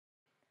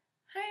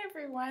Hi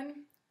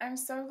everyone. I'm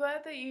so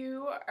glad that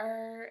you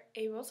are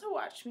able to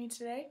watch me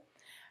today.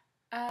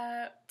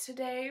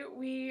 Today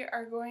we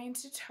are going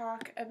to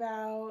talk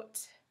about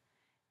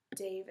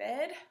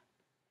David.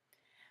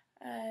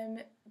 Um,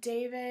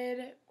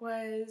 David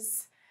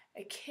was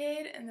a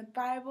kid in the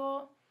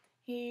Bible.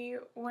 He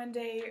one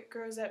day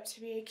grows up to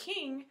be a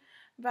king,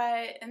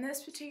 but in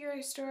this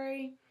particular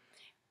story,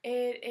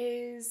 it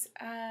is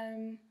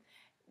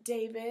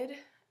David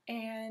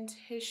and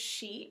his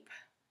sheep.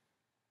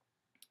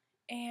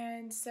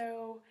 And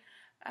so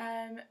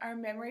our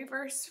memory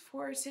verse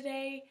for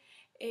today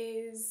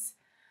is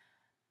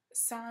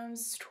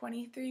Psalms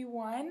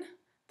 23:1.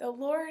 The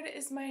Lord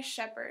is my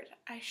shepherd,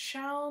 I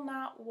shall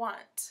not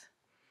want.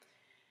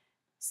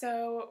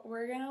 So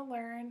we're going to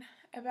learn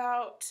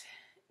about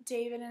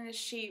David and his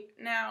sheep.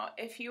 Now,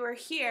 if you were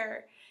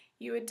here,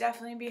 you would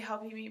definitely be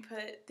helping me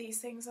put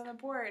these things on the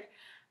board.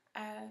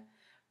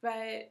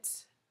 But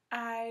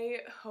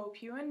I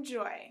hope you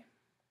enjoy.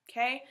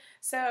 Okay,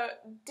 so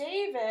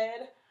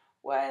David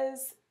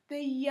was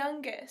the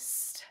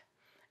youngest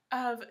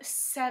of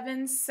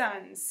 7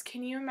 sons.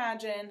 Can you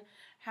imagine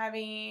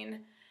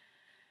having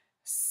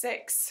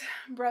 6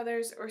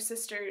 brothers or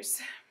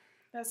sisters?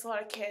 That's a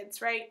lot of kids,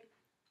 right?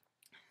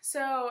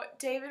 So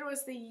David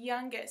was the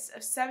youngest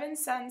of 7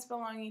 sons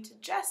belonging to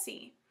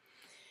Jesse.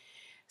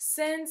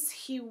 Since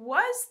he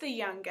was the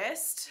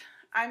youngest,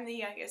 I'm the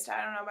youngest,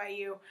 I don't know about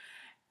you,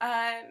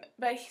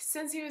 but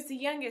since he was the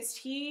youngest,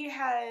 he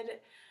had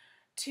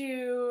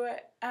to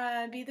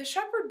be the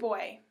shepherd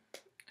boy.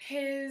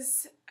 He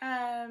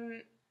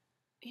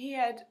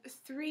had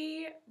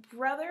 3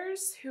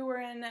 brothers who were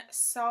in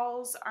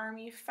Saul's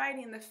army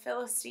fighting the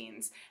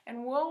Philistines,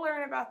 and we'll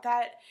learn about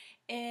that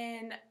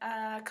in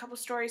a couple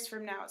stories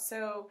from now,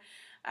 so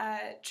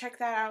check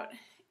that out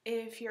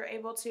if you're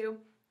able to.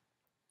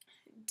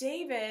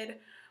 David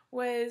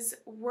was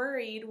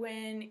worried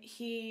when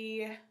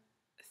he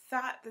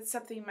thought that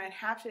something might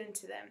happen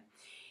to them.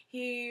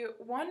 He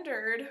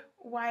wondered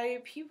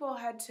why people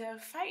had to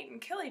fight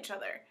and kill each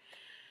other,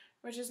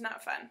 which is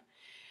not fun.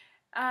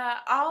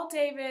 All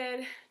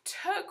David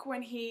took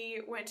when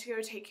he went to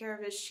go take care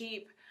of his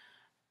sheep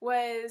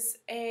was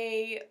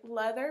a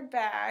leather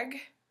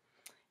bag,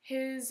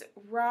 his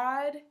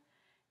rod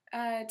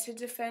to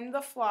defend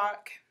the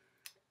flock,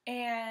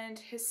 and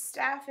his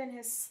staff and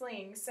his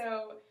sling.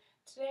 So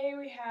today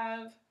we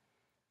have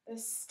the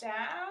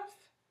staff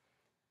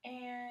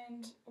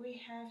and we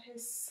have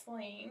his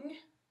sling.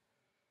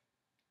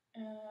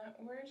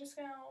 We're just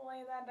going to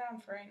lay that down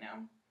for right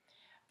now.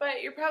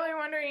 But you're probably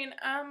wondering,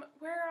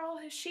 where are all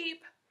his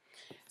sheep?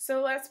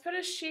 So let's put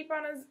his sheep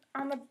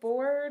on the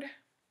board.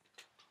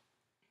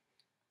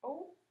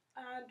 Oh,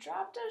 I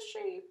dropped a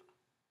sheep.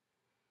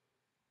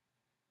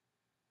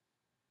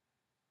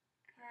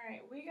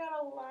 Alright, we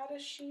got a lot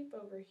of sheep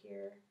over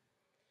here.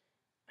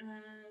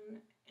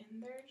 And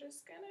they're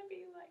just going to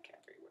be like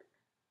everywhere.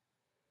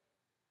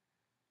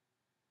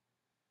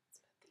 Let's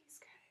put these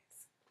guys.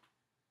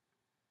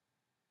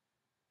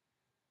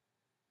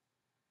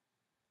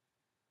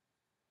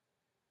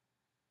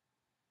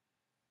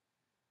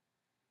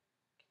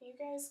 Can you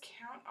guys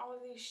count all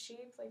of these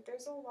sheep? Like,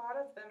 there's a lot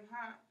of them,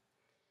 huh?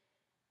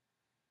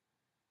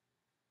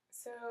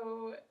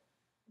 So,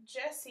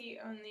 Jesse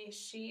owned these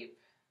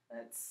sheep.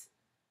 That's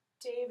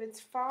David's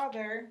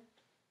father.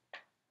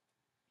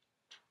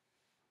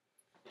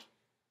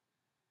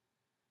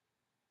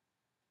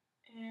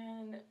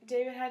 And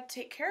David had to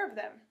take care of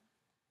them.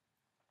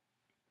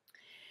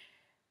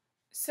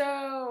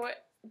 So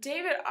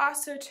David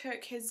also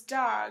took his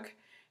dog,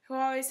 who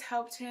always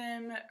helped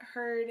him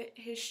herd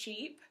his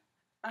sheep.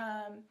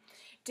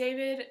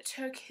 David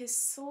took his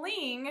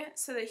sling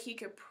so that he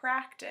could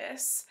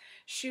practice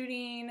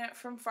shooting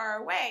from far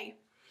away.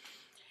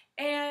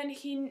 And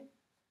he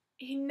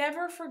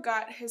never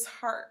forgot his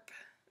harp.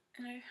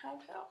 And I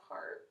have that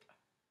harp.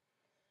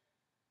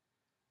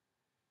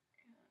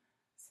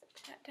 Set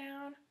that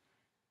down.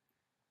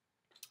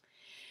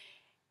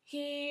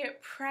 He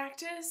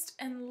practiced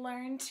and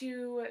learned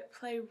to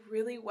play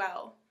really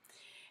well.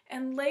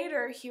 And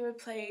later he would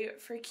play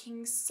for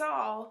King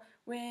Saul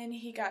when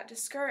he got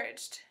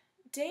discouraged.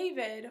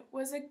 David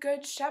was a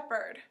good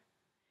shepherd.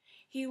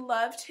 He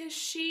loved his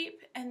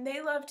sheep and they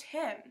loved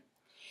him.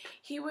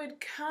 He would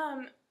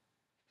come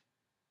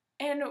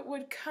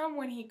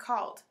when he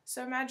called.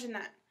 So imagine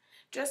that.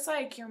 Just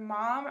like your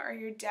mom or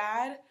your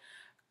dad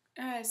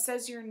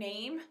says your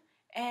name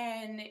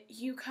and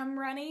you come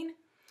running,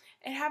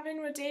 it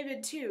happened with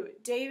David too.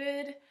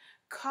 David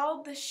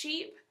called the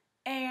sheep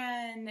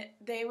and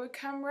they would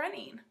come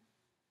running.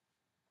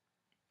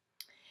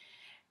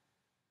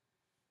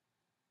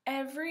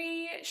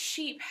 Every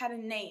sheep had a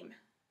name.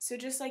 So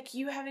just like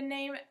you have a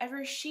name,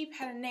 every sheep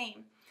had a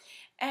name.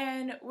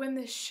 And when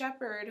the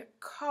shepherd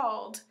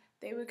called,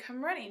 they would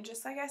come running,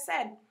 just like I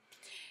said.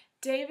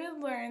 David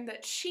learned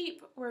that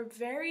sheep were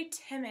very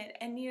timid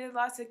and needed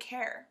lots of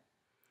care.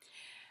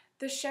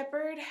 The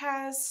shepherd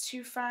has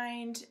to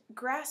find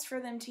grass for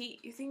them to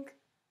eat.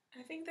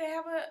 I think they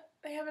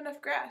have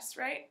enough grass,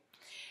 right?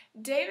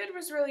 David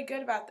was really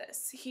good about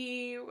this.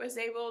 He was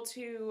able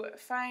to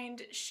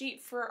find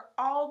sheep for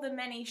all the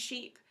many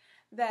sheep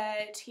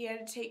that he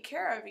had to take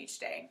care of each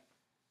day.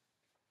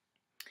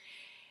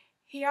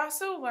 He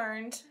also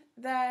learned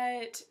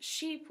that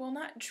sheep will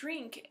not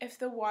drink if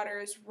the water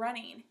is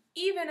running,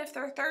 even if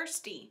they're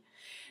thirsty.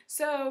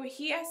 So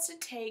he has to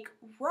take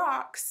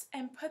rocks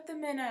and put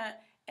them in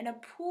a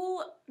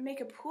pool,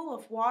 make a pool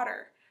of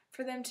water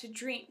for them to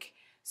drink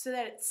so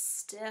that it's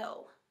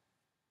still.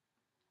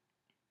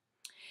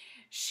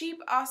 Sheep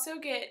also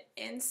get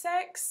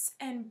insects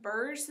and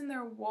burrs in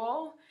their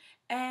wool,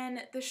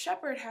 and the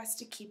shepherd has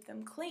to keep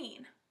them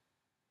clean.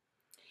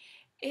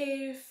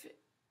 If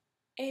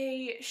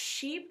a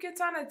sheep gets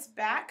on its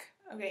back,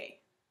 okay,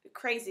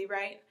 crazy,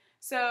 right?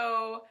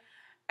 So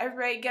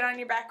everybody get on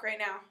your back right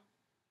now.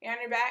 You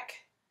on your back?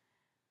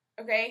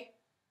 Okay?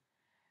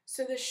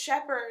 So the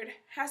shepherd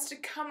has to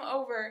come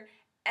over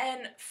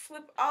and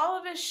flip all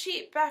of his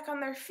sheep back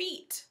on their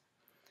feet.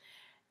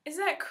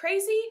 Isn't that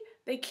crazy?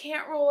 They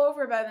can't roll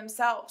over by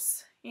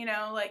themselves. You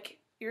know, like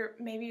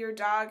maybe your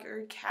dog or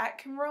your cat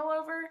can roll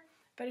over,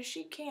 but a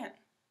sheep can't.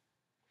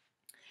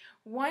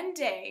 One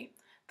day,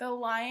 the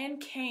lion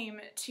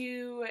came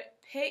to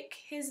pick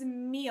his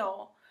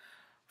meal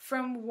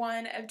from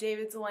one of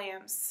David's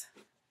lambs.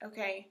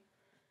 Okay,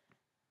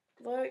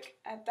 look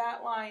at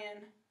that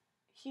lion.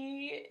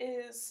 He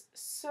is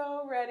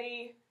so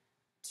ready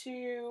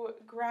to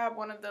grab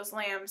one of those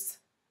lambs.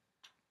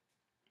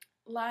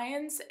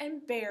 Lions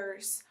and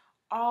bears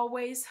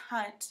always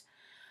hunt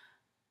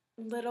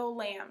little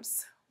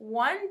lambs.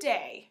 One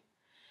day,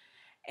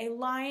 a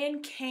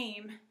lion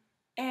came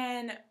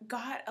and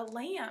got a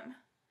lamb.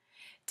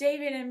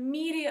 David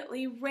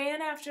immediately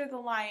ran after the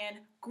lion,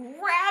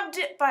 grabbed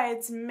it by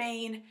its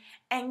mane,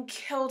 and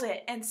killed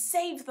it and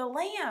saved the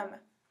lamb.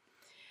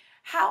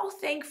 How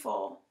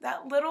thankful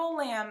that little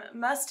lamb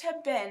must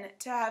have been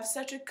to have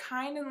such a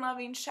kind and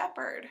loving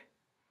shepherd.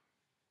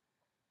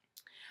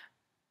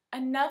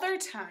 Another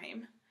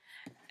time,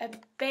 a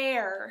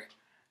bear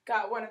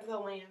got one of the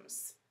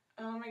lambs.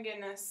 Oh my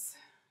goodness.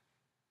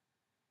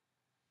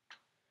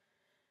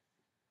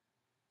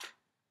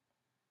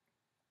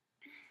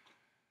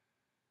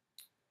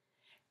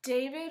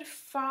 David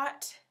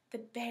fought the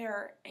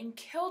bear and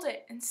killed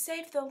it and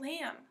saved the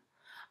lamb.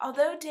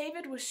 Although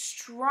David was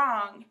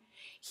strong,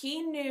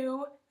 he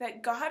knew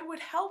that God would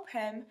help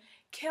him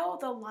kill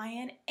the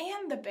lion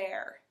and the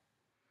bear.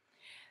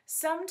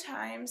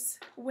 Sometimes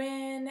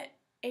when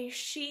the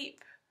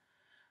sheep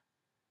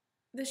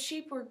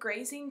were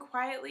grazing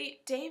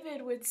quietly,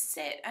 David would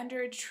sit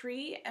under a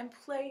tree and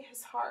play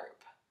his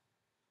harp.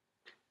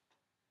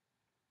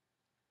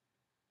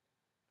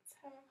 Let's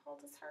have him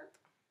hold his harp.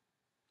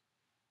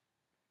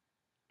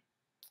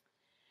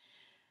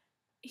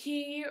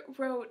 He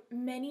wrote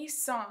many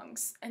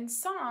songs and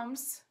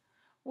psalms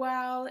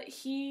while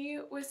he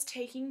was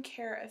taking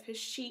care of his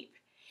sheep.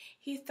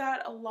 He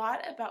thought a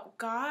lot about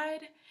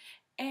God,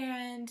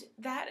 and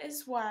that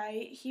is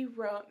why he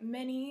wrote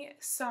many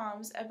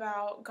psalms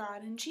about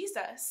God and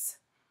Jesus.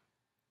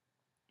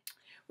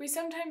 We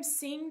sometimes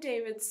sing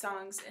David's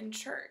songs in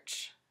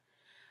church.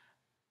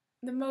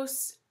 The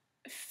most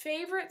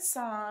favorite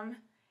psalm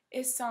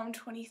is Psalm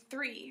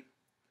 23.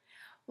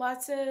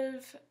 Lots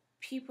of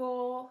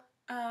people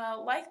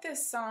like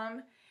this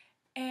psalm,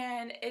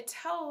 and it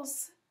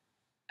tells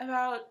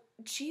about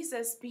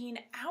Jesus being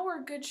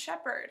our good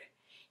shepherd.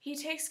 He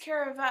takes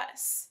care of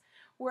us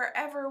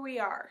wherever we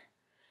are.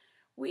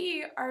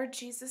 We are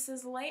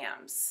Jesus's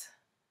lambs.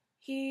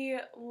 He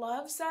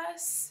loves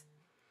us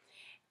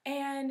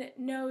and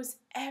knows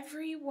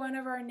every one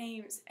of our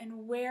names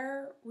and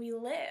where we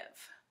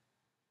live.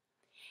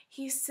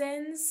 He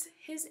sends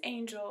his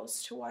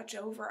angels to watch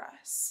over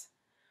us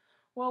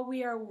while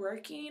we are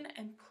working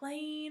and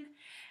playing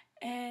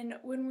and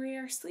when we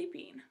are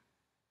sleeping.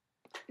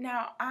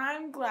 Now,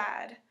 I'm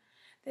glad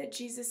that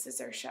Jesus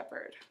is our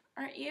shepherd,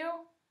 aren't you?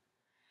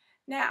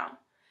 Now,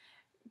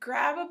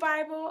 grab a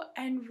Bible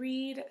and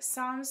read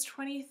Psalms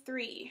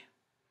 23.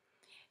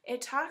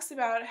 It talks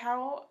about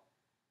how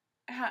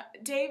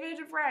David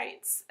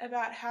writes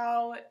about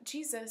how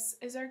Jesus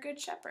is our good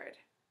shepherd.